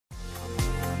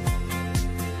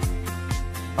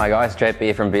Hi guys, JP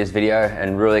here from Biz Video,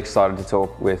 and really excited to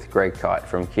talk with Greg Kite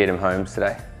from Keatum Homes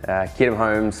today. Keatum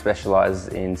Homes specialises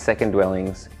in second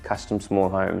dwellings, custom small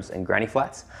homes and granny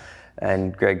flats.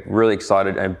 And Greg, really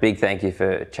excited and big thank you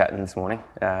for chatting this morning.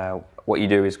 What you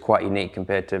do is quite unique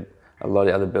compared to a lot of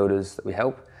the other builders that we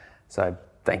help. So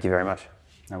thank you very much.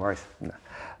 No worries.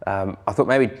 I thought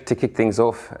maybe to kick things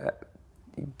off,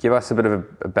 give us a bit of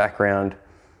a background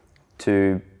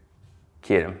to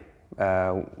Keatum.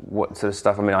 What sort of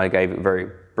stuff, I mean, I gave a very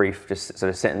brief, just sort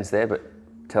of sentence there, but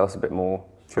tell us a bit more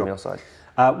from your side.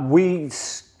 We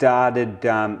started,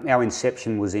 our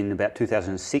inception was in about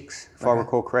 2006, if I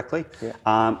recall correctly. Yeah.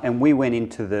 And we went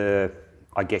into the,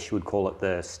 I guess you would call it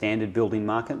the standard building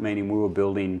market, meaning we were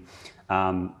building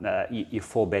your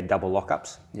 4-bed double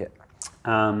lockups. Yeah.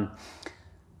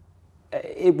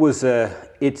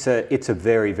 It's a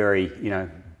very,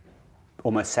 very,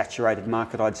 almost saturated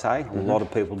market, I'd say. A lot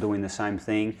of people doing the same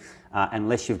thing,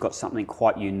 unless you've got something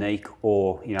quite unique,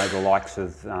 or the likes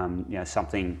of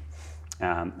something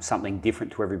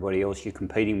different to everybody else. You're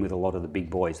competing with a lot of the big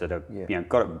boys that have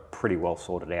got it pretty well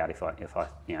sorted out, if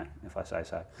I say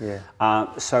so.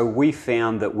 Yeah. So we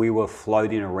found that we were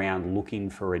floating around looking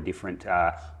for a different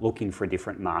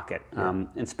market,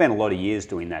 and spent a lot of years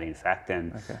doing that, in fact.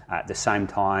 And at the same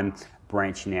time,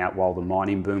 branching out while the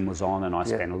mining boom was on, and I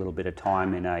spent a little bit of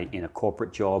time in a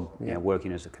corporate job,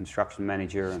 working as a construction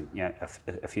manager, and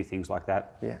a few things like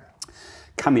that. Yeah.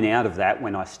 Coming out of that,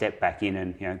 when I stepped back in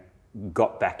and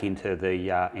got back into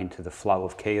the flow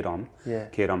of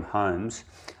Keatum Homes,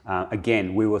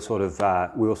 again we were sort of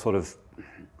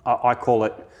I call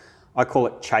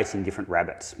it chasing different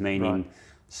rabbits, meaning.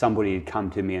 Somebody would come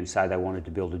to me and say they wanted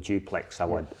to build a duplex,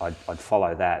 so I'd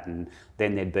follow that, and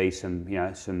then there'd be some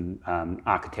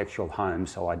architectural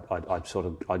homes, so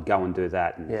I'd go and do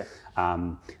that,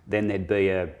 and then there'd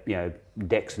be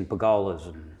decks and pergolas,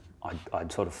 and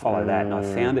I'd sort of follow that, and I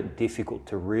found it difficult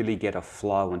to really get a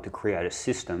flow and to create a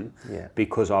system,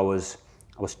 because I was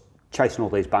chasing all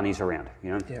these bunnies around,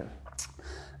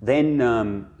 Then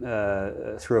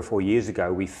 3 or 4 years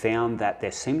ago, we found that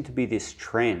there seemed to be this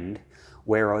trend.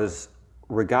 Whereas,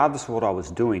 regardless of what I was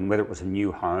doing, whether it was a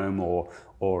new home or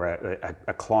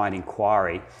a client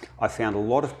inquiry, I found a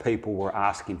lot of people were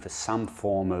asking for some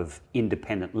form of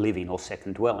independent living or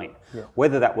second dwelling. Yeah.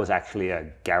 Whether that was actually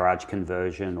a garage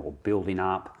conversion or building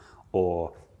up,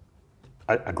 or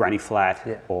a granny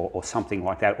flat, or something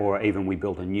like that, or even we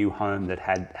built a new home that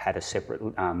had a separate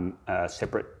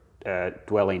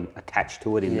dwelling attached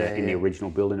to it in the original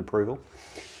building approval.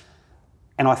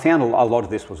 And I found a lot of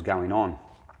this was going on.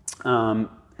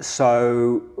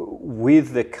 So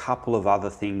with a couple of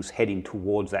other things heading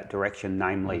towards that direction,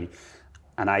 namely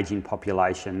an ageing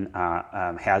population,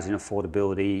 housing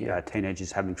affordability,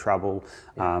 teenagers having trouble,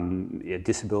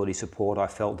 disability support, I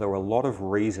felt there were a lot of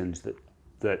reasons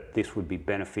that this would be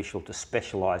beneficial to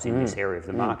specialise in this area of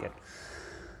the market.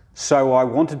 So I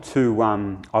wanted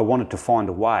to find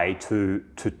a way to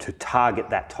target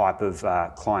that type of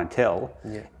clientele,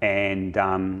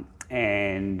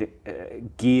 and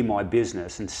gear my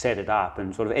business and set it up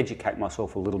and sort of educate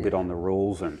myself a little bit on the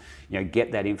rules, and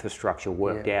get that infrastructure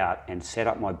worked out and set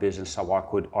up my business so I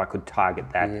could target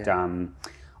that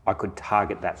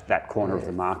that corner of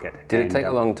the market. Did it take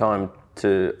a long time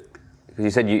to? Because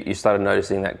you said you started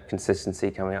noticing that consistency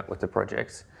coming up with the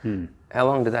projects. How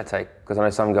long did that take? Because I know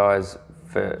some guys,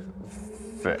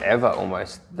 forever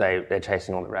almost, they're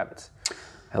chasing all the rabbits.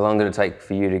 How long did it take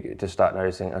for you to start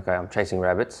noticing, okay, I'm chasing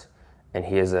rabbits and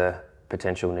here's a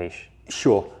potential niche?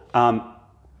 Sure.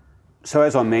 So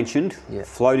as I mentioned,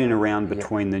 floating around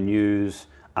between the news,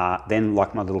 then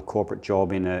like my little corporate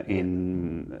job in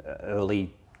the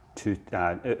early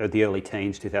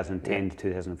teens, 2010 to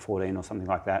 2014 or something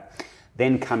like that.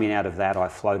 Then coming out of that, I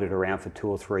floated around for 2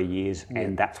 or 3 years,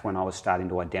 and that's when I was starting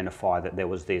to identify that there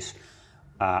was this,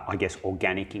 I guess,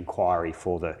 organic inquiry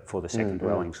for the second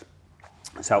dwellings.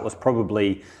 So it was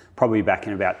probably back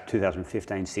in about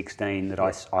 2015-16 that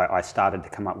I started to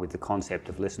come up with the concept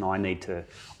of, listen, I need to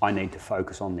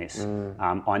focus on this.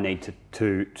 I need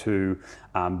to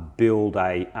build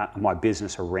my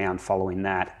business around following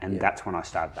that, and that's when I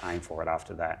started to aim for it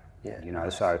after that.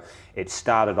 So it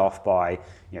started off by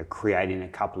creating a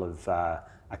couple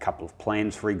of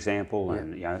plans, for example,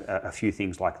 and a few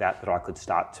things like that I could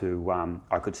start to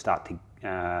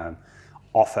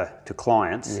offer to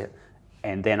clients,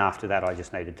 and then after that I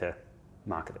just needed to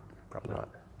market it properly. Right.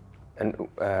 And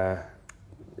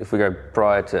if we go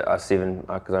prior to us, even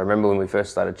because I remember when we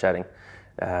first started chatting,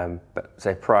 but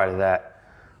say prior to that,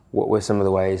 what were some of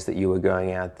the ways that you were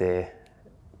going out there?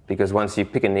 Because once you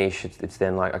pick a niche, it's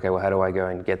then like, okay, well, how do I go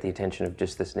and get the attention of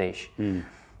just this niche?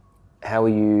 How are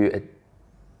you at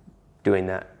doing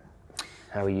that?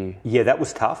 How are you? Yeah, that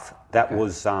was tough. That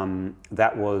was a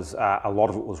lot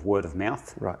of it was word of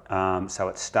mouth. Right. So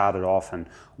it started off, and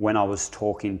when I was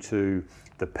talking to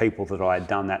the people that I had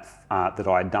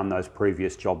done those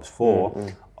previous jobs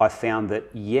for, I found that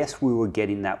yes, we were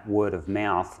getting that word of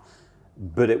mouth,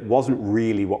 but it wasn't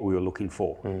really what we were looking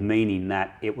for. Meaning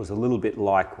that it was a little bit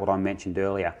like what I mentioned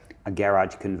earlier, a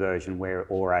garage conversion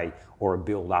or a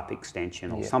build-up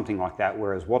extension or something like that.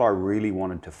 Whereas what I really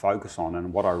wanted to focus on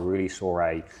and what I really saw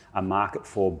a market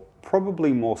for,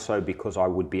 probably more so because I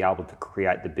would be able to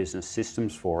create the business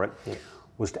systems for it,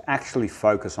 was to actually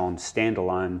focus on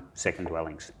standalone second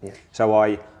dwellings.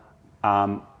 So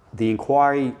the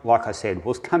inquiry, like I said,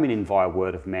 was coming in via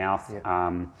word of mouth.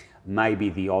 Maybe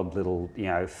the odd little,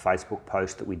 Facebook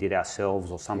post that we did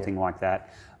ourselves or something like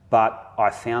that. But I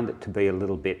found it to be a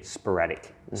little bit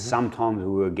sporadic. Sometimes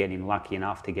we were getting lucky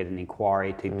enough to get an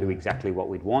inquiry to do exactly what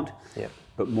we'd want,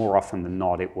 but more often than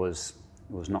not, it was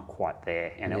not quite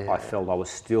there. And I felt I was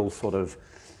still sort of,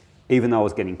 even though I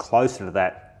was getting closer to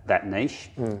that niche,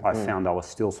 I found I was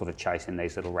still sort of chasing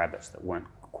these little rabbits that weren't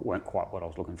quite what I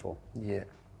was looking for. Yeah.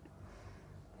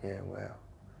 Yeah. Wow.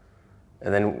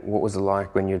 And then what was it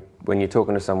like when you're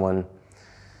talking to someone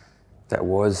that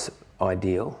was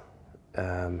ideal?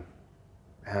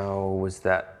 How was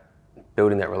that,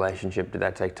 building that relationship? Did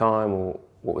that take time, or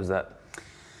what was that?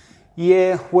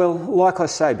 Yeah, well, like I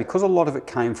say, because a lot of it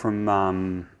came from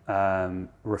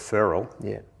referral,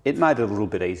 it made it a little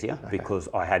bit easier because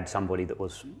I had somebody that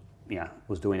was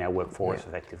doing our work for us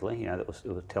effectively. That was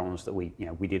telling us that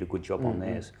we did a good job on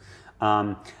theirs.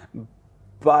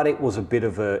 But it was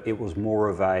more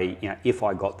of a, if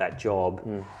I got that job,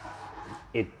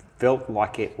 it felt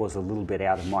like it was a little bit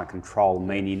out of my control,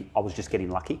 meaning I was just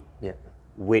getting lucky.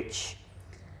 Which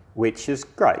is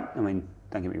great. I mean,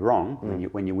 don't get me wrong,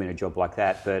 when you win a job like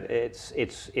that, but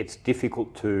it's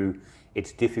difficult to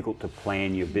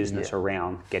plan your business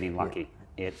around getting lucky.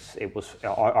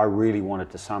 I really wanted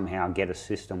to somehow get a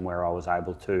system where I was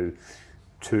able to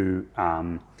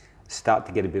start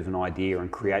to get a bit of an idea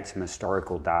and create some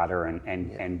historical data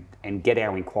and get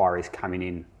our inquiries coming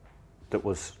in that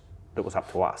was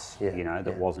up to us,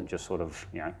 that wasn't just sort of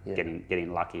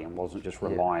getting lucky and wasn't just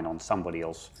relying on somebody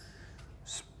else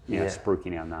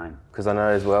spruiking our name. Because I know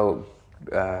as well,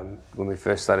 when we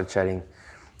first started chatting,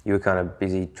 you were kind of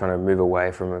busy trying to move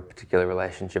away from a particular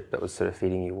relationship that was sort of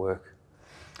feeding you work.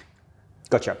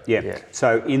 Gotcha. Yeah.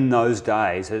 So in those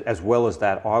days, as well as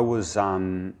that, I was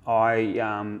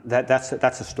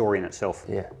that's a story in itself.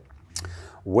 Yeah.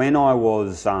 When I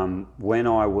was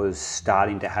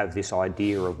starting to have this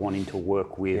idea of wanting to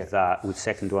work with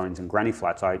second dwellings and granny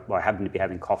flats, I happened to be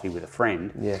having coffee with a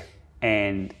friend. Yeah.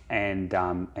 And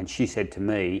she said to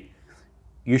me,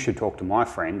 "You should talk to my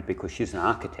friend because she's an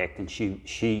architect and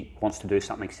she wants to do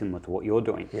something similar to what you're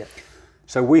doing." Yeah.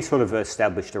 So we sort of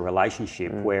established a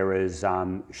relationship, whereas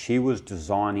she was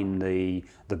designing the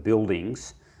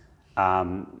buildings,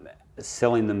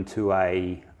 selling them to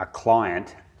a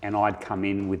client, and I'd come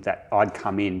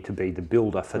in to be the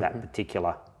builder for that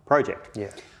particular project,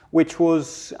 which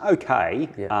was okay,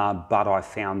 but I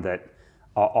found that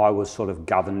I was sort of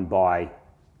governed by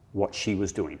what she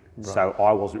was doing. Right. So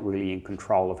I wasn't really in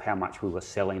control of how much we were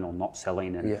selling or not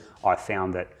selling, and I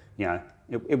found that,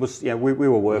 it was, we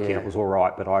were working, it was all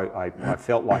right, but I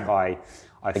felt like I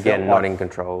again, not in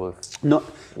control of...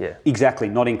 Exactly,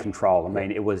 not in control. I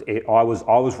mean, I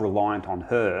was reliant on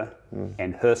her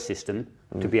and her system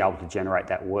to be able to generate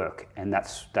that work, and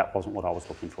that wasn't what I was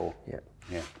looking for. Wow.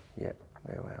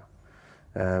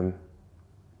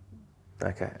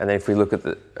 Okay, and then if we look at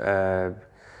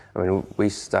we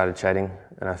started chatting,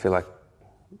 and I feel like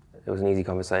it was an easy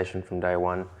conversation from day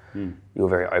one. You were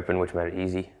very open, which made it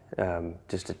easy,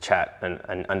 just to chat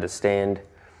and understand.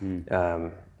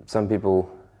 Some people,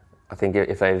 I think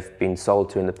if they've been sold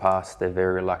to in the past, they're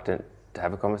very reluctant to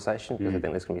have a conversation because they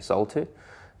think this can be sold to.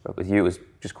 But with you, it was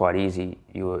just quite easy.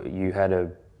 You had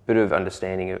a bit of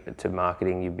understanding to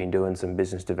marketing. You've been doing some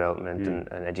business development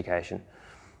and education.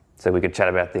 So we could chat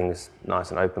about things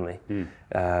nice and openly.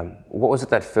 What was it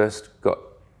that first got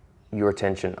your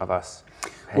attention of us?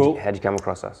 How'd you come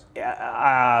across us?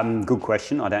 Good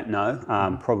question. I don't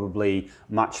know. Probably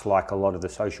much like a lot of the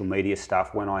social media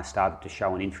stuff, when I started to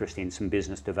show an interest in some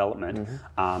business development,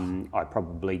 I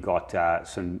probably got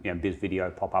some biz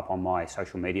video pop up on my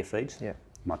social media feeds,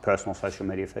 my personal social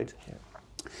media feeds.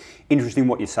 Interesting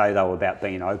what you say though about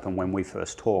being open when we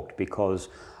first talked, because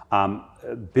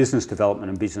business development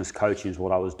and business coaching is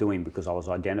what I was doing because I was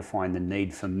identifying the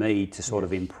need for me to sort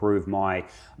of improve my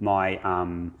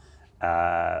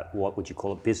what would you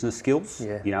call it, business skills.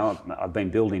 Yeah. You know, I've been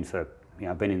building for, you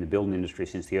know, I've been in the building industry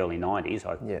since the early 90s.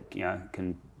 You know,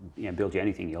 can, you know, build you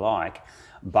anything you like.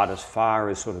 But as far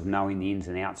as sort of knowing the ins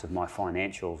and outs of my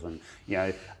financials and, you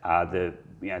know,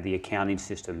 the accounting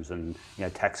systems and, you know,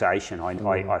 taxation,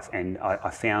 I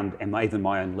found, and even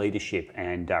my own leadership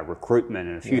and recruitment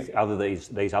and a few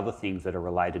these other things that are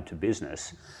related to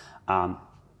business,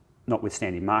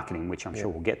 notwithstanding marketing, which I'm sure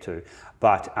we'll get to,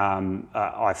 but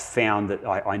I found that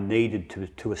I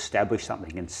needed to establish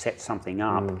something and set something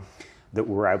up that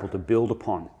we're able to build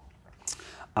upon.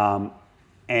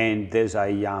 And there's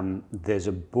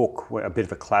a book, a bit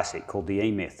of a classic, called The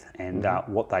E-Myth, and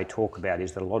what they talk about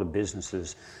is that a lot of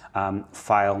businesses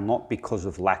fail not because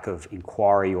of lack of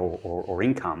inquiry or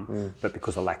income, but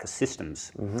because of lack of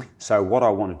systems. So what I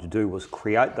wanted to do was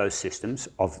create those systems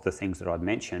of the things that I'd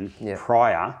mentioned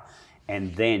prior,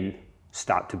 and then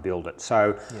start to build it.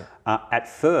 So at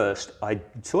first, I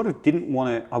sort of didn't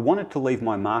want to, I wanted to leave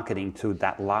my marketing to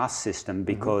that last system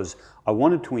because I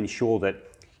wanted to ensure that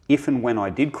if and when I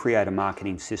did create a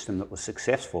marketing system that was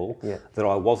successful, that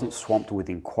I wasn't swamped with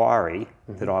inquiry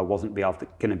that I wasn't going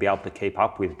to be able to keep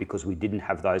up with because we didn't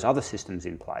have those other systems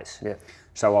in place.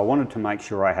 So I wanted to make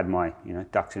sure I had my, you know,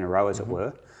 ducks in a row, as it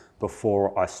were,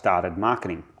 before I started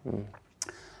marketing.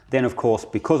 Then, of course,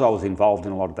 because I was involved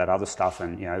in a lot of that other stuff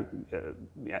and, you know,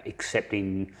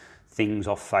 accepting things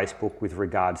off Facebook with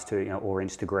regards to, you know, or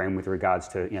Instagram with regards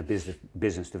to, you know,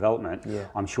 business development,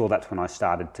 I'm sure that's when I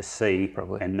started to see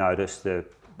and notice the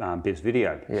biz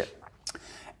video.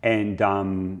 And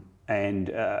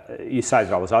you say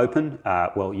that I was open.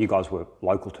 Well, you guys were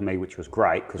local to me, which was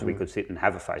great because we could sit and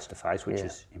have a face-to-face, which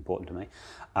is important to me.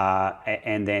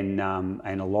 And then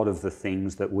and a lot of the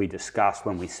things that we discussed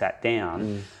when we sat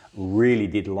down really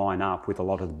did line up with a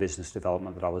lot of the business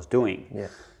development that I was doing.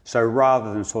 So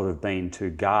rather than sort of being too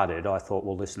guarded, I thought,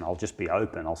 well, listen, I'll just be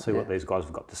open. I'll see what these guys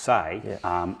have got to say.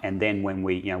 And then when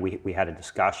we, you know, we had a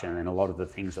discussion, and a lot of the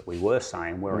things that we were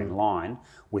saying were in line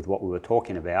with what we were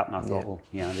talking about. And I thought, well,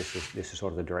 you know, this is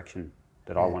sort of the direction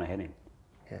that I want to head in.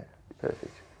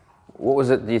 Perfect. What was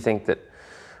it, do you think, that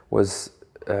was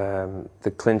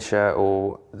the clincher,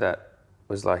 or that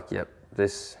was like, yep,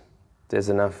 there's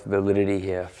enough validity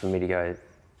here for me to go,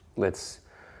 let's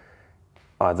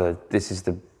either this is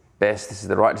the best, this is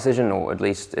the right decision, or at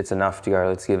least it's enough to go,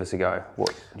 let's give us a go? What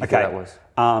do you think that was?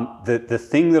 The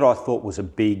thing that I thought was a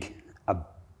big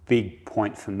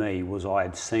point for me was I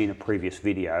had seen a previous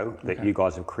video that you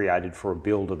guys have created for a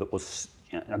builder that was,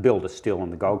 you know, a builder still on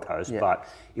the Gold Coast, but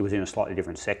it was in a slightly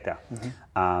different sector.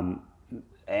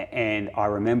 And I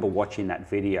remember watching that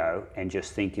video and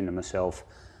just thinking to myself,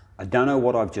 I don't know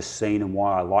what I've just seen and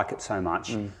why I like it so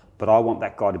much, but I want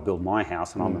that guy to build my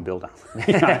house, and I'm a builder.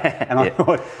 You know? And I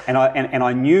thought, and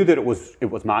I knew that it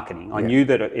was marketing. I knew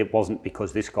that it wasn't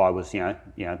because this guy was, you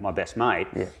know, my best mate.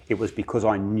 It was because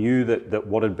I knew that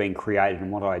what had been created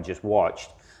and what I had just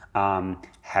watched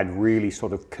had really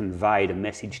sort of conveyed a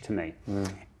message to me.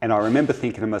 And I remember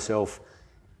thinking to myself,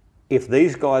 if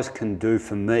these guys can do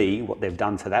for me what they've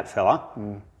done for that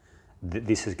fella,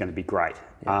 this is going to be great.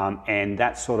 And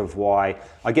that's sort of why,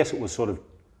 I guess it was sort of,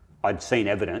 I'd seen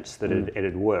evidence that it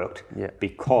had worked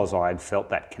because I had felt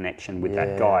that connection with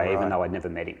that guy, even though I'd never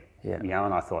met him. You know,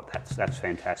 and I thought that's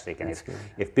fantastic. And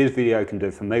if Biz Video can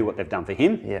do for me what they've done for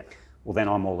him, well, then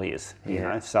I'm all ears. You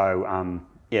know, so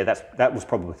that's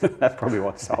probably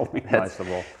what sold me most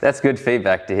of all. That's good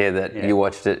feedback to hear that you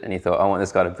watched it and you thought, I want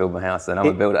this guy to build my house, and I'm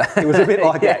a builder. It was a bit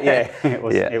like that.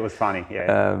 It was funny.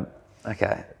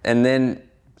 Okay, and then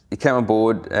you came on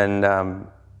board, and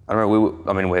I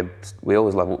remember we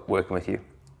always love working with you,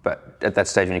 but at that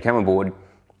stage when you came on board,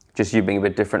 just you being a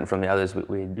bit different from the others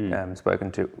we'd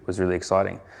spoken to was really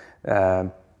exciting.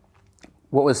 What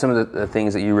were some of the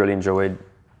things that you really enjoyed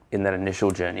in that initial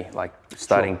journey, like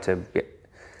starting to get,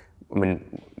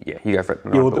 you go for it.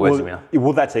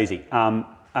 Well, that's easy.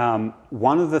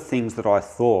 One of the things that I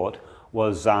thought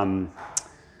was,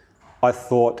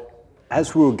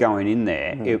 as we were going in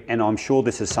there, and I'm sure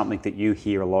this is something that you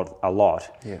hear a lot,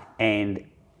 and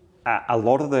a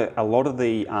lot of the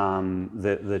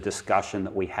discussion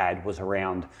that we had was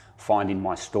around finding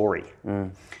my story.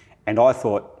 And I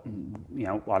thought, you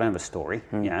know, I don't have a story.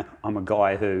 You know, I'm a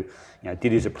guy who, you know,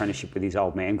 did his apprenticeship with his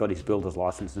old man, got his builder's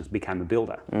license, and became a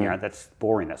builder. You know, that's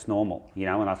boring. That's normal. You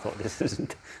know, and I thought this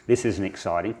isn't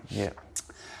exciting.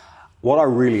 What I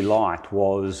really liked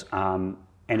was, and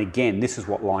again, this is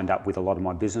what lined up with a lot of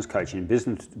my business coaching and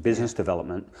business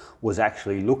development, was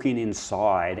actually looking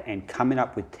inside and coming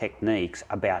up with techniques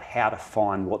about how to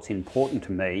find what's important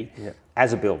to me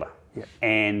as a builder.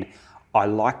 And I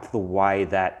liked the way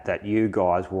that you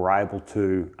guys were able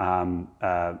to,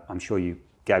 I'm sure you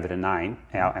gave it a name,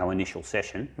 our initial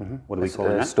session. What do we call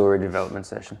it now? Story development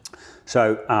session.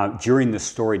 So during the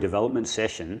story development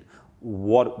session,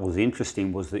 what was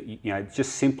interesting was that,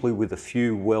 just simply with a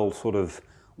few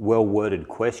well-worded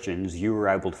questions, you were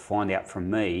able to find out from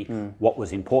me what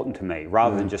was important to me,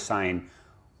 rather than just saying,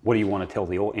 what do you want to tell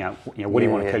what do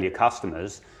you want to tell your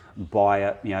customers?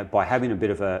 By having a bit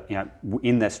of a,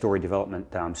 in that story development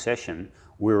session,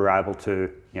 we were able to,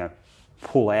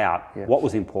 pull out what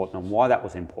was important and why that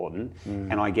was important.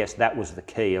 And I guess that was the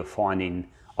key of finding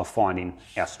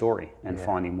our story and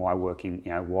finding why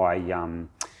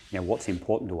what's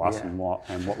important to us and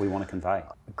what we want to convey.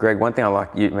 Greg, one thing I like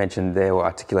you mentioned there or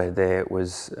articulated there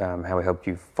was how it helped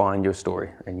you find your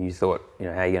story. And you thought, how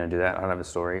are you going to do that? I don't have a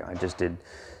story. I just did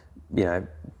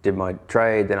my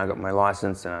trade, then I got my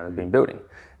license, and I've been building.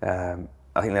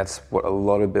 I think that's what a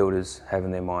lot of builders have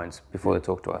in their minds before they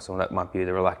talk to us, or that might be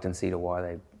the reluctancy to why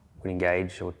they would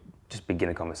engage or just begin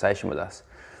a conversation with us.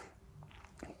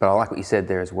 But I like what you said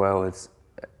there as well. It's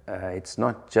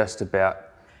not just about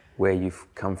where you've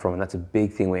come from, and that's a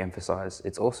big thing we emphasize.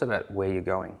 It's also about where you're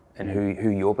going and who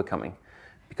you're becoming.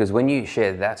 Because when you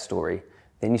share that story,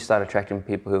 then you start attracting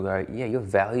people who go, yeah, your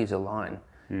values align.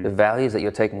 The values that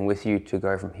you're taking with you to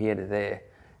go from here to there,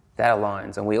 that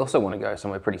aligns. And we also want to go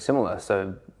somewhere pretty similar.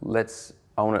 So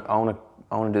I want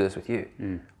to do this with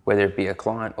you, whether it be a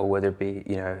client or whether it be,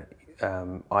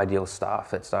 ideal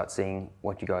staff that start seeing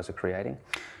what you guys are creating.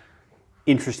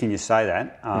 Interesting you say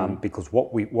that, because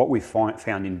what we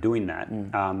found in doing that,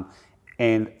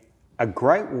 and a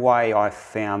great way I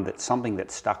found that something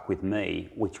that stuck with me,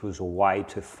 which was a way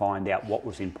to find out what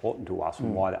was important to us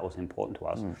and why that was important to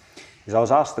us, is I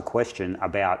was asked the question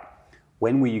about,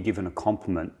 when were you given a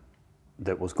compliment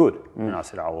that was good? And I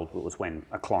said, well, it was when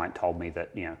a client told me that,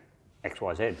 X,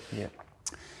 Y, Z. Yeah.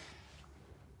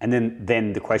 And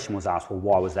then the question was asked, well,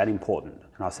 why was that important?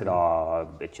 And I said,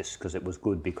 it's just because it was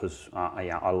good, because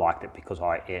I liked it, because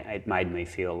it made me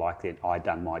feel like that I'd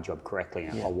done my job correctly.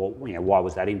 And why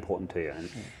was that important to you? And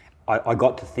I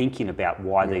got to thinking about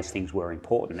why these things were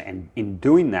important. And in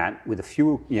doing that, with a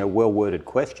few well-worded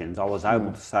questions, I was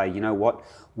able to say,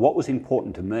 what was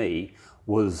important to me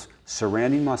was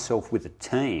surrounding myself with a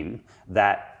team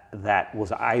that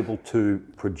was able to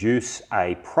produce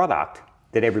a product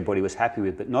that everybody was happy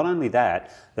with. But not only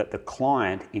that the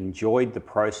client enjoyed the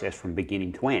process from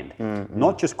beginning to end.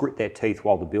 Not just grit their teeth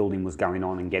while the building was going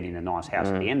on and getting a nice house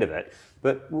at the end of it,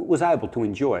 but was able to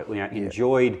enjoy it.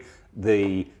 Enjoyed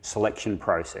the selection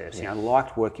process.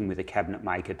 Liked working with a cabinet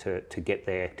maker to get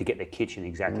their kitchen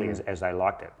exactly as they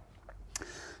liked it.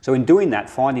 So in doing that,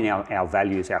 finding our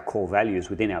values, our core values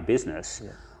within our business,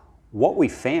 what we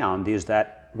found is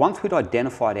that once we'd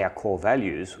identified our core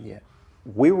values,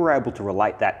 we were able to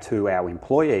relate that to our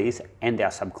employees and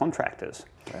our subcontractors.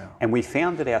 Wow. And we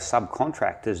found that our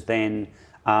subcontractors then,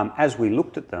 as we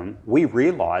looked at them, we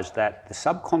realised that the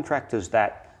subcontractors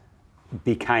that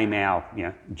became our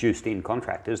juiced-in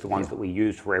contractors, the ones that we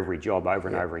used for every job over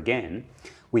and over again,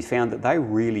 we found that they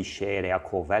really shared our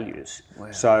core values.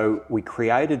 Wow. So we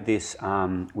created this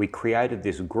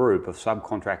group of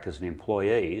subcontractors and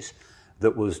employees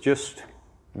that was just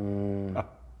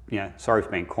sorry for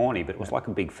being corny, but it was like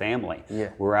a big family.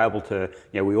 Yeah. We were able to,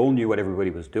 we all knew what everybody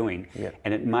was doing,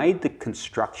 and it made the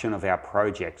construction of our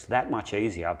projects that much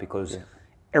easier because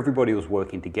everybody was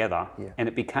working together, and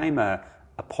it became a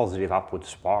positive upward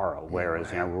spiral.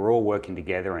 Whereas we're all working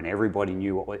together, and everybody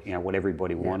knew what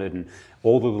everybody wanted, and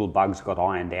all the little bugs got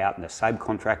ironed out, and the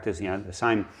subcontractors,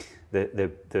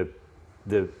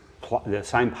 the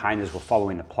same painters were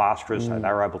following the plasterers, so they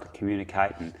were able to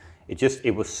communicate. And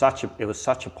it was such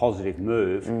a positive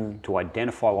move to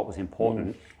identify what was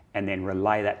important and then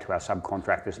relay that to our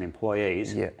subcontractors and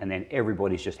employees, and then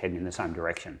everybody's just heading in the same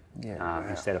direction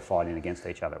instead of fighting against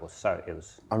each other.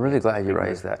 I'm really glad you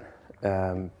raised that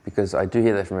because I do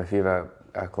hear that from a few of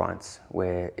our clients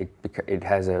where it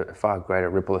has a far greater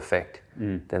ripple effect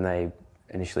than they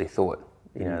initially thought.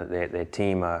 Their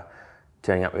team are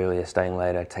turning up earlier, staying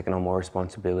later, taking on more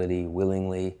responsibility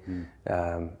willingly.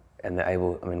 And they're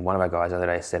able, one of our guys the other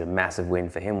day said a massive win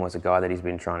for him was a guy that he's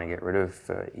been trying to get rid of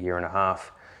for a year and a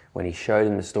half. When he showed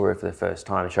him the story for the first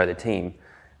time and showed the team,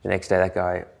 the next day that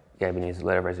guy gave me his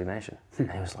letter of resignation.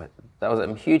 And he was like, that was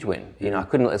a huge win. I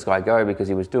couldn't let this guy go because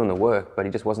he was doing the work, but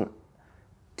he just wasn't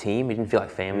team. He didn't feel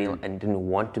like family and didn't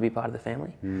want to be part of the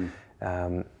family.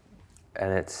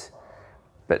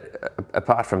 But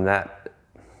apart from that,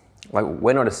 like,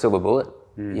 we're not a silver bullet.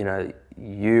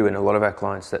 You and a lot of our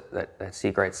clients that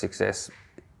see great success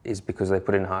is because they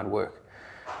put in hard work.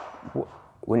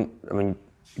 you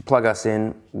plug us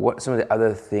in, what are some of the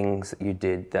other things that you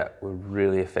did that were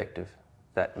really effective,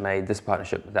 that made this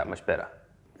partnership that much better?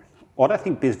 What I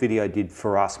think Biz Video did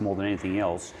for us more than anything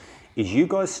else is you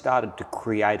guys started to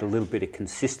create a little bit of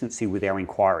consistency with our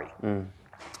inquiry.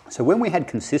 So when we had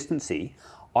consistency,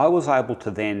 I was able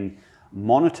to then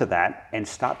monitor that and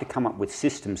start to come up with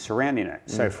systems surrounding it.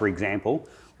 So for example,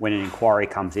 when an inquiry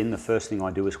comes in, the first thing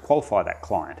I do is qualify that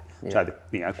client. So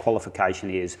the qualification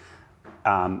is,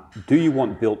 do you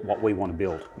want built what we want to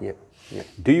build?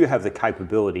 Do you have the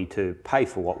capability to pay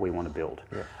for what we want to build?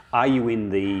 Are you in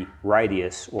the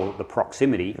radius or the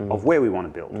proximity of where we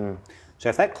want to build? So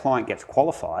if that client gets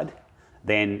qualified,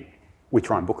 then we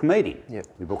try and book a meeting.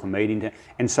 We book a meeting.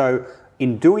 And so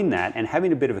in doing that and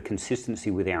having a bit of a consistency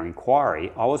with our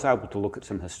inquiry, I was able to look at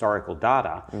some historical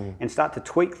data and start to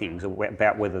tweak things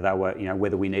about whether they were,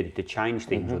 whether we needed to change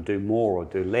things or do more or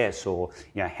do less, or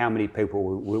how many people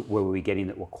were we getting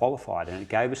that were qualified, and it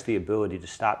gave us the ability to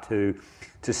start to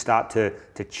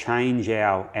change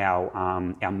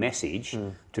our message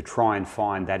to try and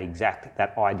find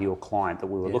that ideal client that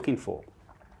we were looking for.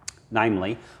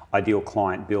 Namely, ideal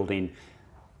client building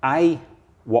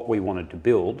what we wanted to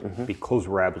build because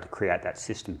we're able to create that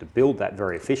system to build that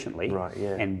very efficiently,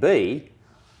 and B,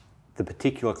 the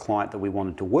particular client that we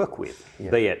wanted to work with,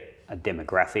 be it a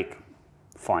demographic,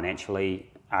 financially,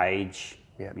 age,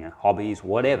 hobbies,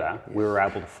 whatever, we were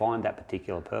able to find that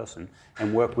particular person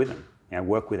and work with them,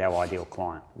 work with our ideal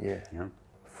client.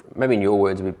 Maybe in your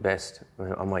words would be best.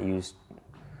 I might use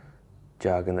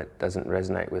jargon that doesn't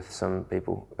resonate with some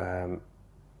people.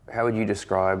 How would you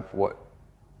describe what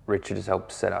Richard has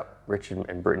helped set up, Richard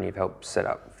and Brittany have helped set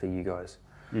up for you guys,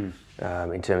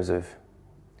 in terms of,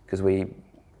 because we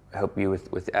help you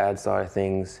with the ad side of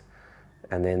things,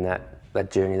 and then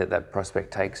that journey that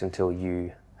prospect takes until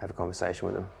you have a conversation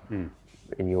with them,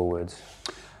 in your words.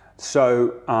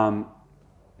 So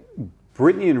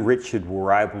Brittany and Richard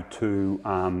were able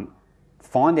to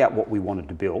find out what we wanted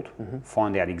to build,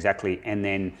 find out exactly, and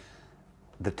then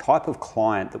the type of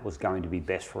client that was going to be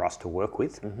best for us to work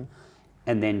with,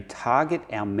 and then target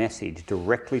our message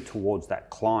directly towards that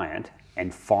client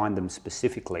and find them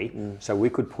specifically, so we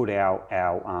could put our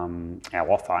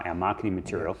offer, our marketing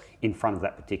material in front of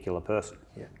that particular person.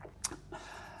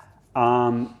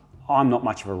 I'm not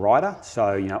much of a writer,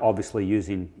 so obviously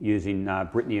using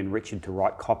Brittany and Richard to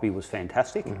write copy was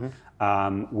fantastic.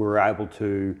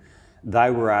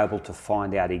 They were able to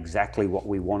find out exactly what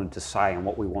we wanted to say and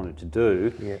what we wanted to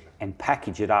do, and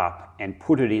package it up and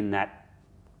put it in that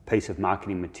piece of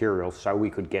marketing material so we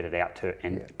could get it out to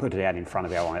and put it out in front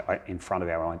of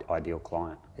our ideal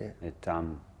client. It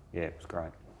was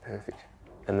great. Perfect.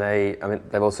 And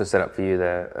they've also set up for you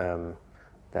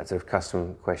that sort of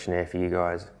custom questionnaire for you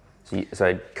guys. So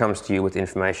it comes to you with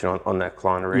information on that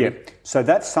client already? So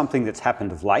that's something that's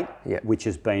happened of late, which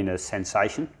has been a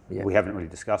sensation. We haven't really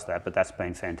discussed that, but that's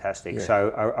been fantastic.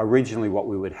 So originally what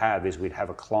we would have is we'd have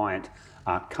a client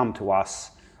come to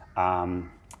us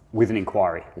with an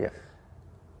inquiry.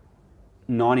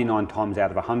 99 times out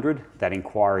of 100, that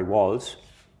inquiry was,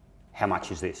 how much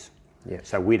is this?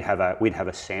 So we'd have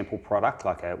a sample product,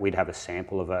 we'd have a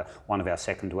sample of one of our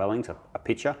second dwellings, a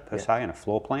picture per se, and a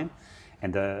floor plan.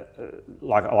 And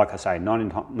like I say,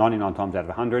 99 times out of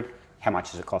 100, how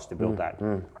much does it cost to build that?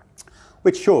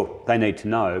 Which, sure, they need to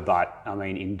know, but I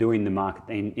mean, in doing the market,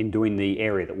 in doing the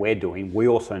area that we're doing, we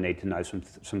also need to know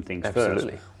some things first.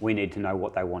 We need to know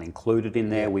what they want included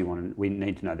in there. We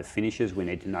need to know the finishes. We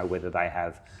need to know whether they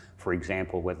have, for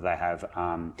example, whether they have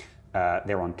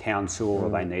they're on town sewer or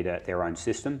they need their own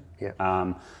system.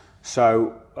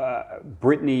 So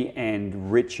Brittany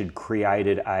and Richard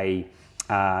created a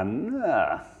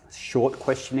short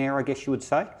questionnaire, I guess you would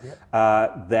say,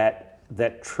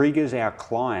 that triggers our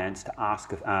clients to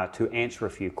ask to answer a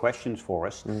few questions for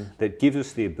us, that gives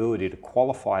us the ability to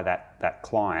qualify that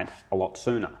client a lot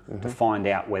sooner, to find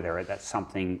out whether that's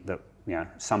something that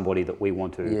somebody that we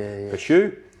want to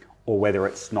pursue, or whether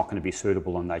it's not going to be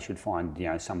suitable and they should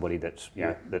find somebody that's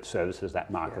that services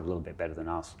that market a little bit better than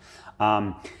us.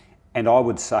 And I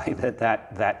would say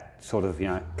that sort of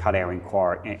cut our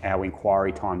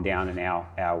inquiry time down and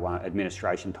our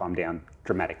administration time down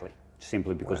dramatically,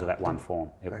 simply because of that one form.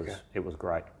 It was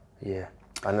great. Yeah,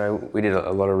 I know we did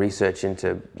a lot of research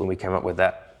into when we came up with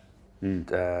that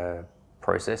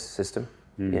process system.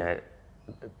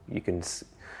 You can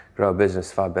grow a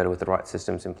business far better with the right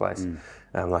systems in place,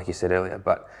 like you said earlier.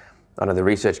 But I know the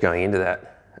research going into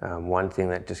that, one thing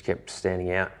that just kept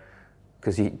standing out,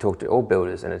 because you talk to all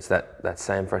builders and it's that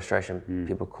same frustration.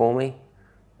 People call me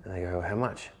and they go, how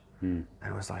much? And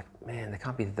I was like, man, there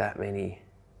can't be that many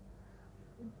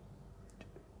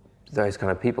those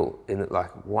kind of people? In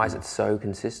like, why is it so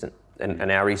consistent?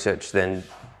 And our research then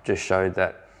just showed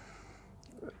that,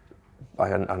 I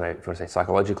don't know if you want to say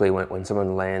psychologically, when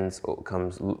someone lands or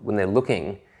comes, when they're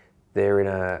looking, they're in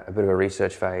a bit of a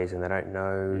research phase and they don't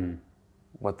know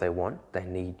what they want. They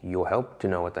need your help to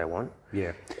know what they want.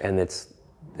 Yeah. And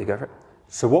they go for it.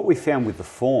 So what we found with the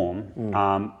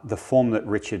form that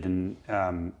Richard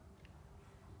and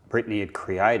Brittany had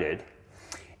created,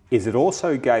 is it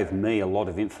also gave me a lot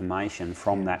of information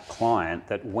from that client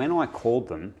that when I called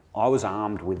them, I was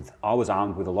armed with a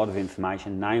lot of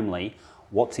information, namely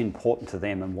what's important to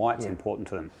them and why it's important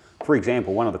to them. For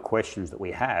example, one of the questions that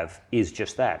we have is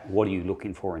just that: what are you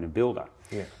looking for in a builder?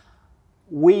 Yeah.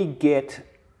 We get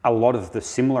a lot of the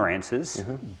similar answers,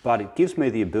 but it gives me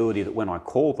the ability that when I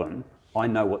call them, I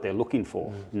know what they're looking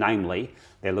for. Namely,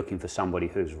 they're looking for somebody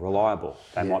who's reliable.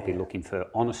 They might be looking for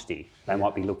honesty. They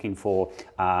might be looking for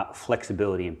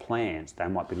flexibility in plans. They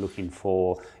might be looking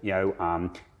for,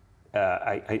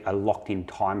 a locked-in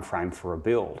time frame for a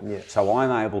build. Yeah. So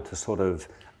I'm able to sort of,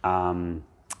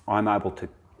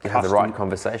 have the right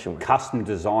conversation with custom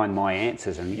design my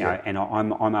answers, and and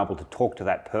I'm able to talk to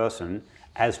that person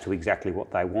as to exactly what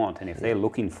they want. And if they're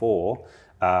looking for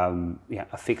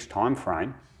a fixed time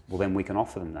frame, well, then we can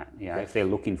offer them that. If they're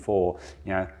looking for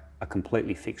a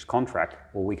completely fixed contract,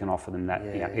 well, we can offer them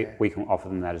that. We can offer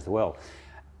them that as well.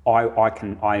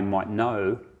 I might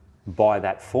know by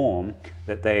that form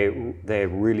that they're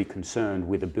really concerned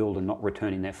with a builder not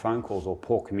returning their phone calls or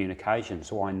poor communication.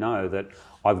 So I know that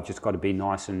I've just got to be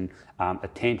nice and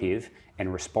attentive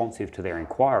and responsive to their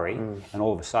inquiry, and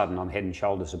all of a sudden I'm head and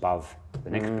shoulders above the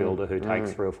next builder who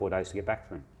takes 3 or 4 days to get back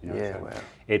to them.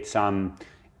 So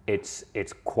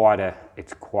it's quite a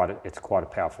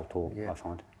powerful tool, I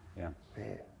find. Yeah.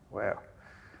 Wow.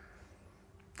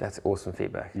 That's awesome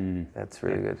feedback. That's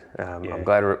really good. I'm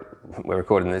glad we're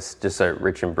recording this just so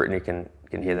Rich and Brittany can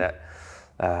hear that.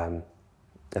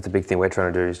 That's a big thing we're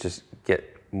trying to do, is just get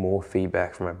more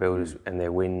feedback from our builders and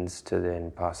their wins to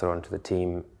then pass it on to the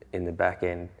team in the back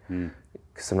end.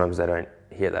 Because sometimes they don't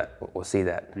hear that or see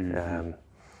that.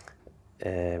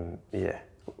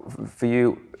 For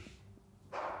you,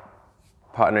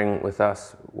 partnering with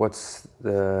us, what's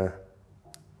one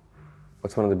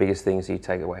of the biggest things you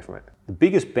take away from it? The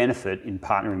biggest benefit in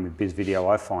partnering with Biz Video,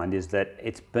 I find, is that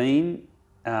it's been,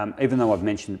 even though I've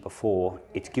mentioned it before,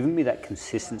 it's given me that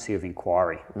consistency of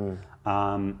inquiry.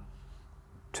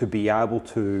 To be able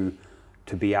to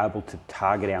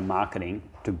target our marketing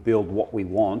to build what we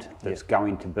want. That's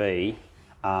going to be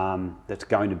down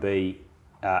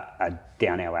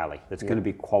our alley. That's going to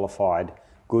be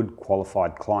good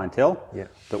qualified clientele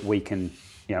that we can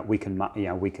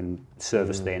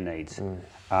service their needs.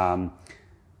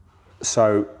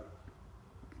 So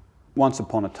once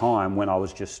upon a time, when I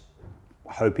was just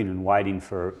hoping and waiting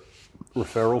for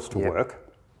referrals to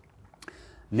work,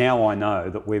 now I know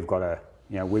that we've got a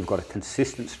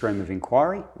consistent stream of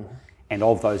inquiry, and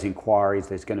of those inquiries,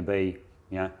 there's going to be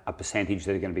a percentage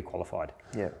that are going to be qualified.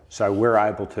 Yeah. So we're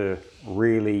able to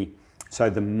really,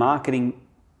 so the marketing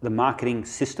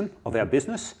system of our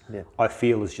business, I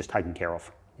feel, is just taken care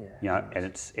of.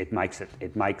 And it makes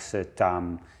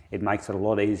it a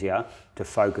lot easier to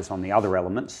focus on the other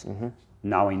elements,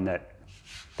 knowing that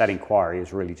inquiry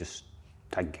is really just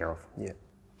taken care of. Yeah,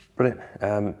 brilliant.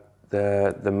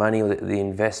 The money, or the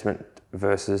investment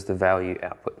versus the value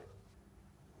output.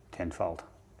 Tenfold.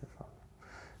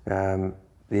 The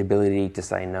ability to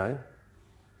say no.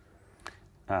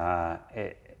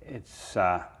 It's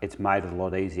made it a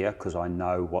lot easier because I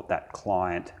know what that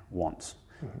client wants.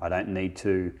 I don't need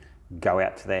to go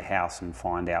out to their house and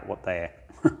find out what they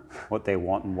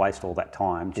want and waste all that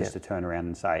time just to turn around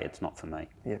and say it's not for me.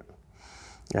 Yeah.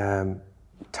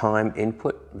 Time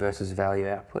input versus value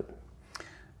output.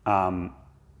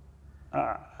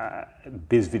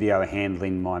 Biz Video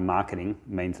handling my marketing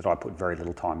means that I put very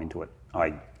little time into it.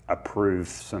 I approve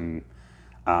some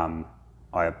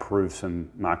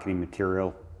marketing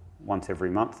material once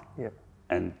every month.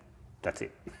 And that's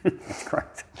it. That's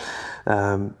great.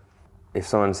 If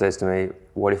someone says to me,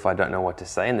 what if I don't know what to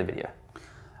say in the video?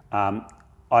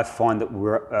 I find that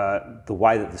the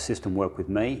way that the system worked with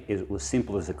me is it was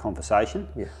simple as a conversation.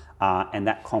 And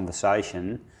that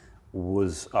conversation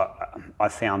was, I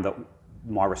found that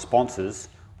my responses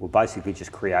were basically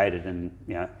just created, and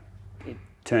it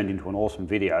turned into an awesome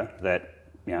video that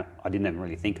I didn't even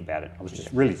really think about it. I was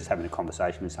just really just having a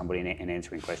conversation with somebody and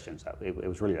answering questions. So it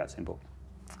was really that simple.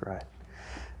 Great.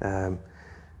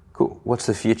 Cool. What's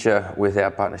the future with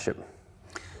our partnership?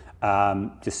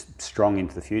 Just strong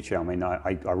into the future. I mean,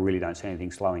 I really don't see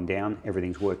anything slowing down.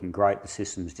 Everything's working great. The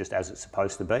system's just as it's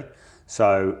supposed to be.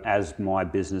 So as my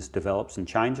business develops and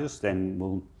changes, then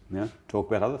we'll talk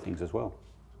about other things as well.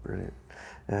 Brilliant.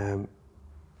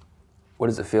 What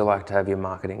does it feel like to have your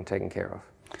marketing taken care of?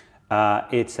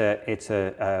 It's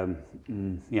a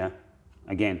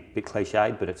again, a bit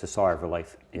cliched, but it's a sigh of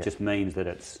relief. It just means that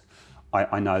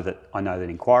I know that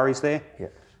inquiry's there. Yeah.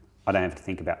 I don't have to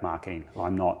think about marketing.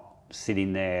 I'm not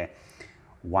sitting there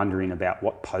wondering about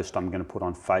what post I'm going to put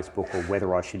on Facebook, or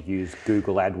whether I should use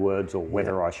Google AdWords, or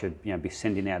whether I should be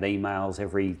sending out emails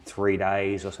every 3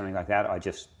 days or something like that. I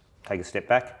just take a step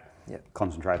back,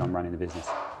 concentrate on running the business.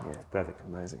 Yeah, Perfect.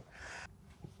 Amazing.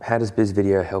 How does Biz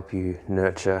Video help you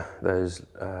nurture those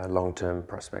long-term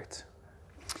prospects?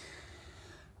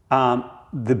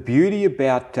 The beauty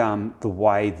about the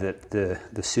way that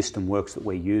the system works that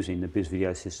we're using, the Biz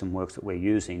Video system works that we're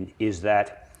using, is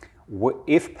that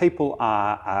if people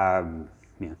are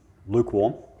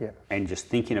lukewarm and just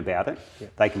thinking about it,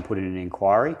 they can put in an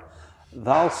inquiry.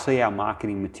 They'll see our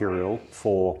marketing material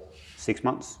for 6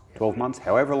 months, 12 months,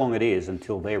 however long it is,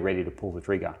 until they're ready to pull the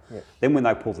trigger. Then when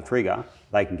they pull the trigger,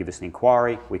 they can give us an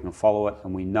inquiry, we can follow it,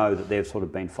 and we know that they've sort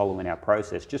of been following our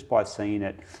process just by seeing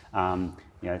it,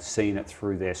 seeing it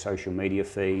through their social media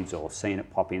feeds, or seeing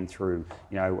it pop in through,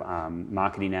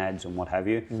 marketing ads and what have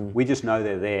you. We just know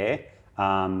they're there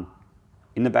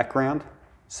in the background,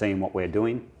 seeing what we're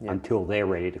doing until they're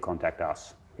ready to contact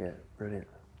us. Yeah, brilliant.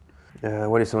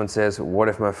 What if someone says, what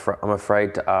if I'm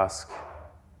afraid to ask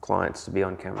clients to be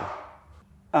on camera?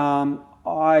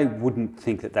 I wouldn't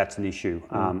think that that's an issue.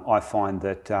 I find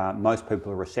that most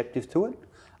people are receptive to it.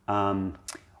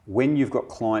 When you've got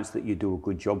clients that you do a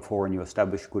good job for and you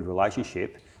establish a good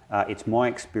relationship, it's my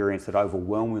experience that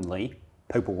overwhelmingly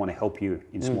people want to help you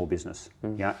in small business,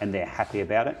 and they're happy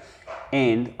about it.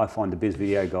 And I find the Biz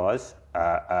Video guys,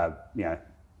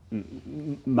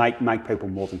 make people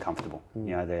more than comfortable.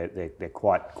 They're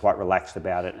quite relaxed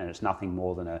about it, and it's nothing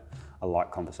more than a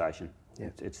light conversation.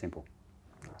 It's simple.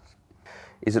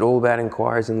 Is it all about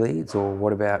inquiries and leads, or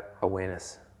what about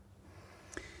awareness?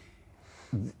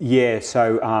 Yeah,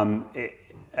 so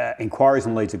inquiries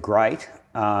and leads are great,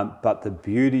 but the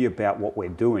beauty about what we're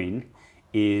doing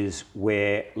is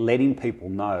we're letting people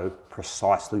know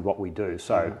precisely what we do.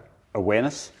 So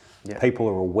awareness, people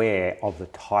are aware of the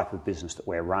type of business that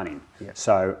we're running.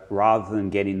 So rather than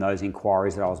getting those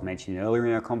inquiries that I was mentioning earlier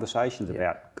in our conversations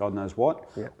about God knows what,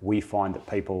 we find that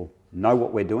people know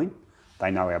what we're doing, they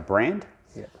know our brand,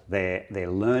 they're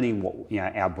learning what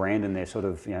our brand, and they're sort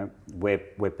of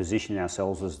we're positioning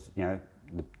ourselves as the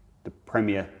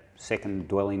premier second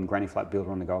dwelling granny flat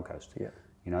builder on the Gold Coast.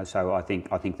 So I think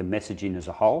the messaging as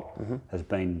a whole has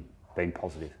been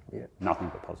positive. Nothing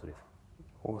but positive.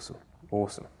 Awesome.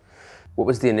 What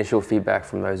was the initial feedback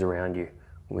from those around you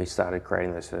when we started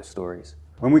creating those first stories?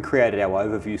 When we created our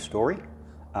overview story,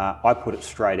 I put it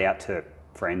straight out to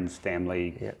friends,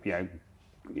 family,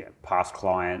 past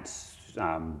clients,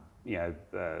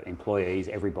 employees,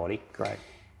 everybody. Great.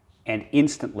 And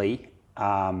instantly,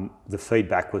 the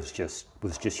feedback was just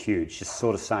huge. Just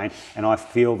sort of saying, and I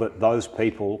feel that those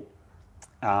people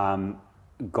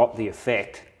got the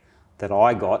effect that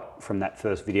I got from that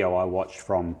first video I watched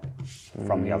from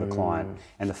the other client,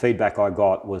 and the feedback I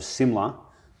got was similar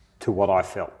to what I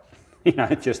felt.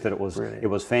 Just that it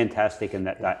was fantastic, and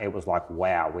that it was like,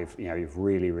 wow, you've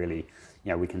really,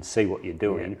 we can see what you're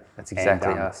doing. That's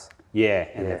exactly us. Yeah,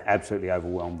 and they're absolutely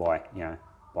overwhelmed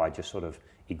by just sort of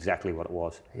exactly what it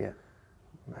was. Yeah,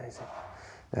 amazing.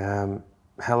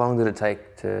 How long did it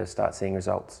take to start seeing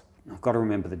results? I've got to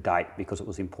remember the date because it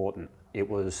was important. It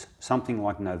was something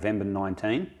like November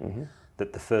 19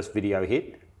 that the first video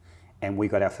hit, and we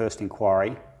got our first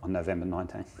inquiry on November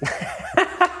 19.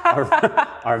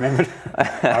 I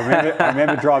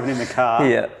remember driving in the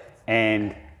car,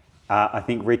 and I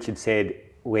think Richard said,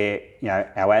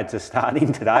 our ads are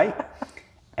starting today,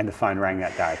 and the phone rang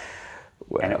that day.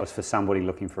 Wow. And it was for somebody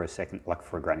looking for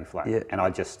for a granny flat. And I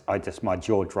just, my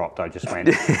jaw dropped. I just went,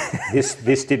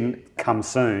 this didn't come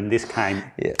soon. This came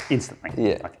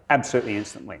instantly, like absolutely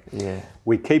instantly.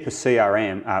 We keep a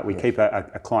CRM. We keep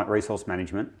a client resource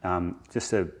management,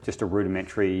 just a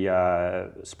rudimentary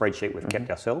spreadsheet we've kept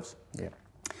ourselves.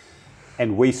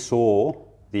 And we saw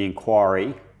the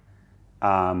inquiry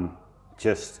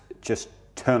just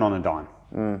turn on a dime.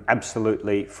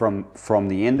 Absolutely, from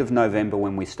the end of November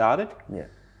when we started,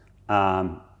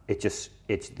 the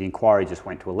inquiry just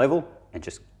went to a level and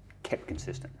just kept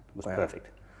consistent. It was perfect.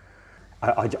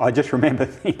 I just remember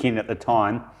thinking at the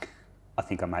time, I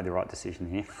think I made the right decision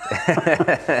here.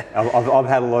 I've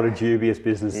had a lot of dubious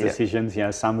business decisions. You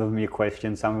know, some of them you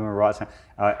question, some of them are right. So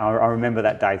I remember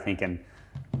that day thinking,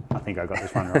 I think I got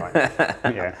this one right.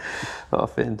 Yeah. Oh,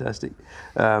 fantastic.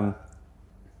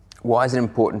 Why is it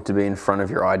important to be in front of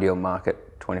your ideal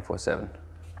market 24/7?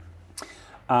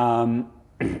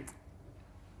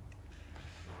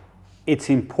 It's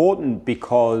important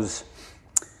because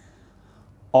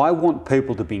I want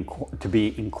people to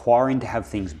be inquiring to have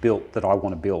things built that I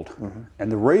want to build. Mm-hmm.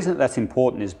 And the reason that's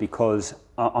important is because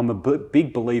I'm a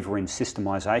big believer in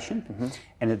systemization, mm-hmm.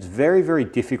 and it's very, very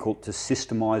difficult to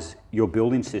systemize your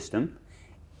building system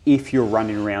if you're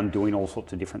running around doing all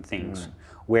sorts of different things. Mm.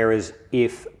 Whereas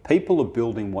if people are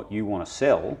building what you want to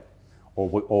sell or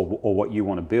what you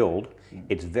want to build,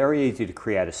 it's very easy to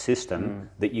create a system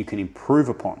that you can improve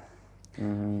upon.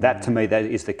 That to me, that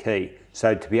is the key.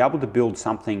 So to be able to build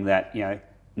something that, you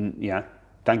know,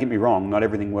 don't get me wrong, not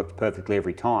everything works perfectly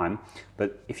every time,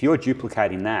 but if you're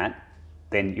duplicating that,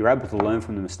 then you're able to learn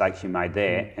from the mistakes you made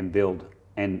there and build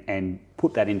and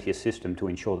put that into your system to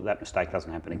ensure that that mistake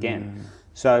doesn't happen again.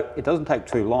 So it doesn't take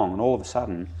too long, and all of a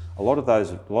sudden, a lot of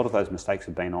those mistakes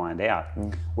have been ironed out.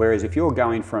 Whereas if you're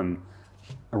going from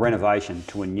a renovation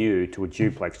to a new, to a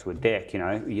duplex, to a deck, you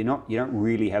know, you don't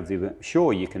really have the,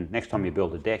 sure, you can, next time you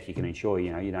build a deck, you can ensure,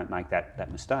 you know, you don't make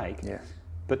that mistake. Yeah.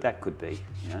 But that could be,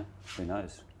 you know, who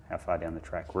knows how far down the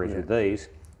track. Whereas with these,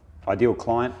 ideal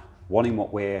client, wanting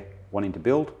what we're wanting to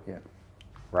build,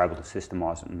 we're able to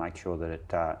systemize it and make sure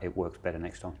that it works better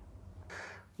next time.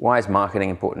 Why is marketing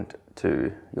important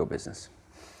to your business?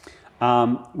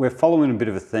 We're following a bit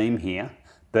of a theme here,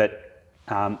 but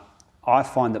I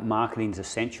find that marketing is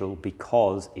essential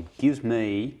because it gives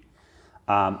me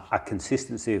a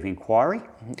consistency of inquiry,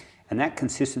 and that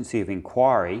consistency of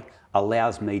inquiry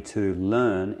allows me to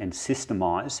learn and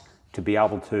systemize to be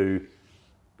able to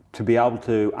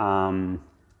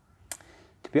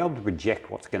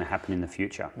project what's going to happen in the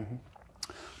future.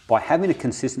 By having a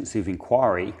consistency of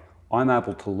inquiry, I'm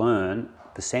able to learn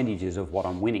percentages of what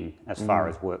I'm winning as far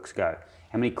as works go.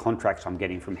 How many contracts I'm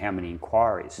getting from how many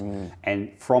inquiries.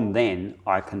 And from then,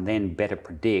 I can then better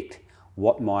predict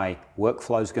what my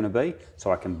workflow is going to be.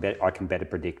 So I can better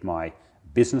predict my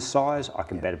business size. I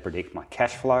can better predict my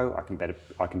cash flow. I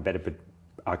can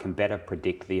better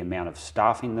predict the amount of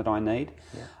staffing that I need.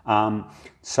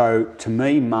 So to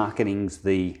me, marketing's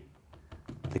the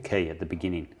key at the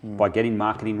beginning. By getting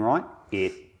marketing right,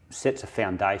 it sets a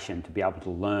foundation to be able to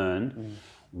learn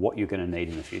what you're going to need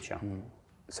in the future.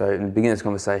 So in the beginning of this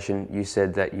conversation, you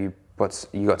said that you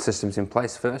got systems in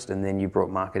place first and then you brought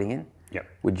marketing in. Yep.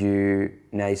 Would you,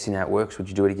 now you've seen how it works, would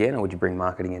you do it again or would you bring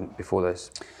marketing in before those?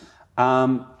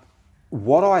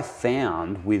 What I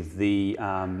found with the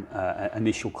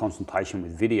initial consultation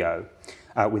with video,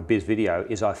 with Biz Video,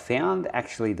 is I found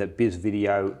actually that Biz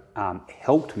Video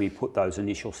helped me put those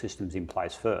initial systems in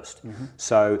place first.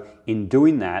 So in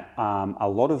doing that, a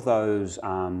lot of those,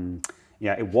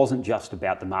 it wasn't just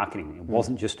about the marketing. It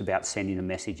wasn't just about sending a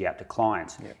message out to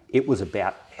clients. It was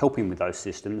about helping with those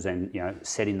systems and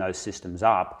setting those systems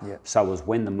up. So as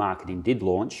when the marketing did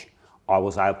launch, I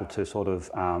was able to sort of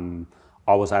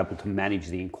manage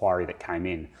the inquiry that came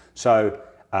in. So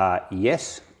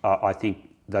yes, I think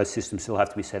those systems still have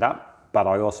to be set up, but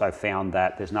I also found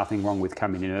that there's nothing wrong with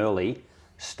coming in early,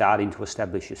 starting to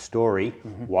establish your story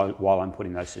while I'm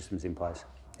putting those systems in place.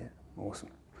 Yeah, awesome.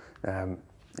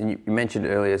 And you mentioned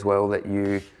earlier as well that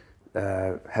you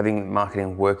having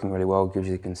marketing working really well gives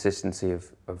you the consistency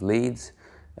of leads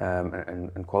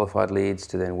and qualified leads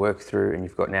to then work through, and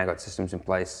you've now got systems in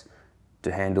place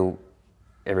to handle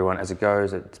everyone as it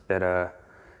goes. It's better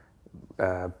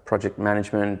project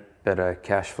management, better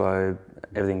cash flow,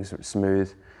 everything's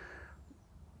smooth.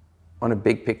 On a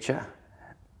big picture,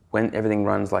 when everything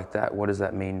runs like that, what does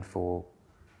that mean for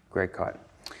Greg Kite?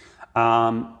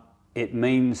 It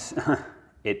means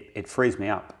it frees me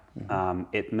up.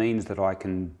 It means that I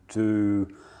can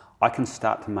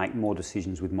start to make more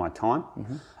decisions with my time,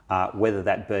 whether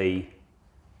that be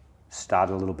start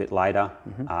a little bit later,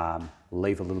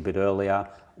 leave a little bit earlier,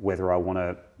 whether I want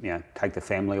to take the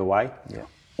family away,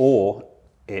 or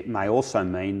it may also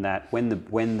mean that when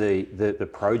the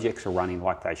projects are running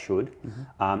like they should,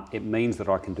 it means that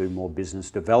I can do more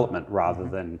business development rather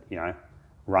than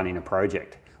running a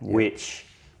project, which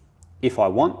if I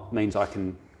want means I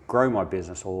can grow my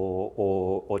business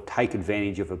or take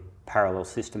advantage of a parallel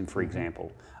system, for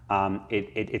example.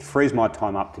 It frees my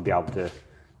time up to be able to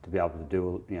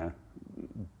do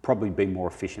probably be more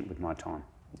efficient with my time.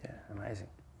 Yeah, amazing.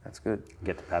 That's good.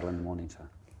 Get to paddle in the morning, so.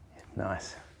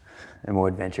 Nice. And more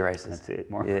adventure races. That's it.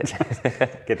 More. Get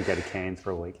to go to Cairns for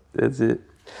a week. That's it.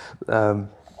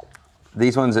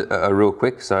 These ones are real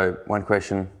quick, so one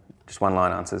question, just one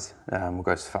line answers. We'll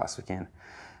go as fast as we can.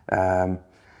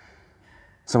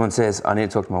 Someone says, I need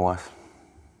to talk to my wife.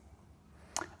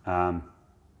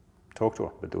 Talk to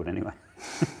her, but do it anyway.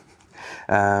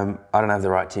 I don't have the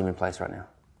right team in place right now.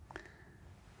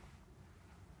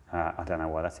 I don't know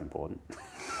why that's important.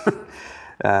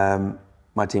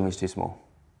 My team is too small.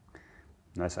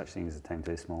 No such thing as a team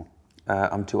too small.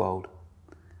 I'm too old.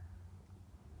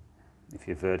 If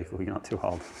you're vertical, you're not too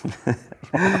old.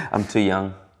 I'm too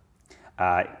young.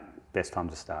 Best time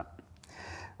to start.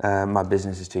 My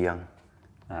business is too young.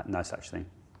 No such thing.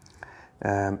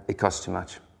 It costs too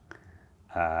much.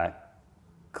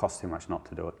 Costs too much not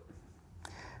to do it.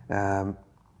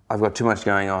 I've got too much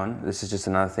going on. This is just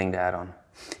another thing to add on.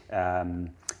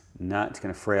 No, it's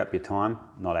going to free up your time,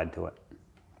 not add to it.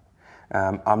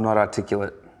 I'm not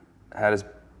articulate. How does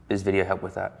this video help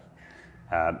with that?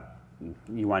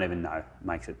 You won't even know.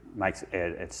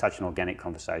 It's such an organic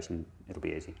conversation. It'll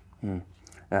be easy.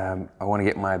 I want to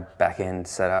get my back end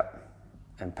set up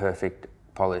and perfect,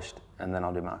 polished, and then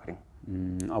I'll do marketing.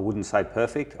 I wouldn't say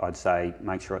perfect. I'd say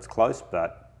make sure it's close,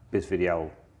 but this video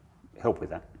will help with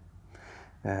that.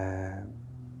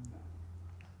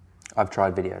 I've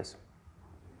tried videos.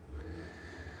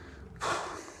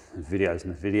 There's videos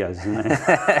and there's videos, isn't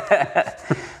there?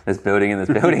 There's building and there's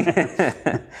building.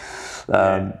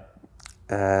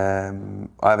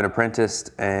 I have an apprentice,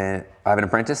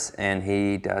 and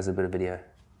he does a bit of video.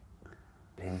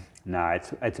 No,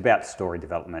 it's about story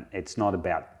development. It's not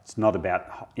about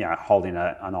holding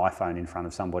an iPhone in front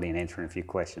of somebody and answering a few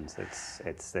questions.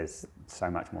 There's so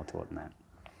much more to it than that.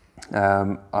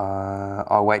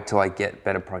 I'll wait till I get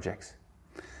better projects.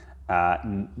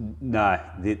 No,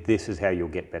 this is how you'll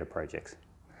get better projects.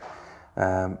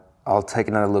 I'll take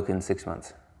another look in 6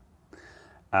 months.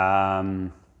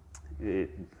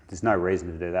 There's no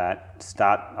reason to do that.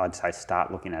 I'd say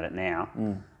start looking at it now.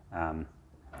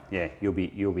 Yeah, you'll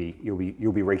be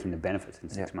reaping the benefits in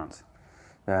 6 months.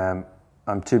 I'm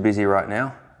too busy right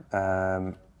now.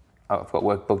 I've got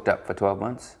work booked up for 12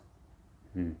 months.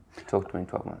 Talk to me in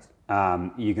 12 months.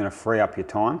 You're going to free up your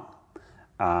time,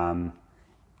 and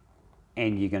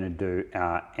you're going to do,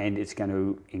 and it's going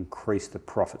to increase the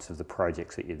profits of the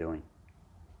projects that you're doing.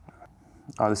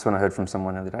 Oh, this one I heard from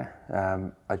someone the other day.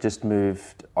 I just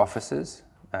moved offices,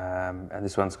 and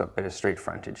this one's got better street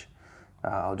frontage.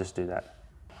 I'll just do that.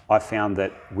 I found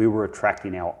that we were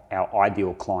attracting our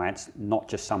ideal clients, not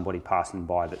just somebody passing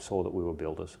by that saw that we were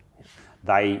builders.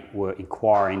 They were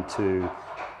inquiring to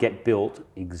get built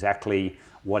exactly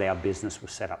what our business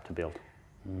was set up to build.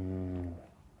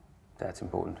 That's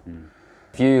important.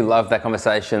 If you love that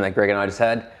conversation that Greg and I just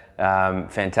had,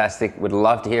 fantastic. Would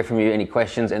love to hear from you. Any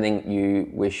questions, anything you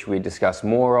wish we discuss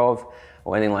more of,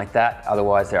 or anything like that.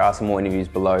 Otherwise, there are some more interviews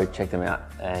below. Check them out,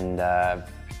 and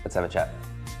let's have a chat.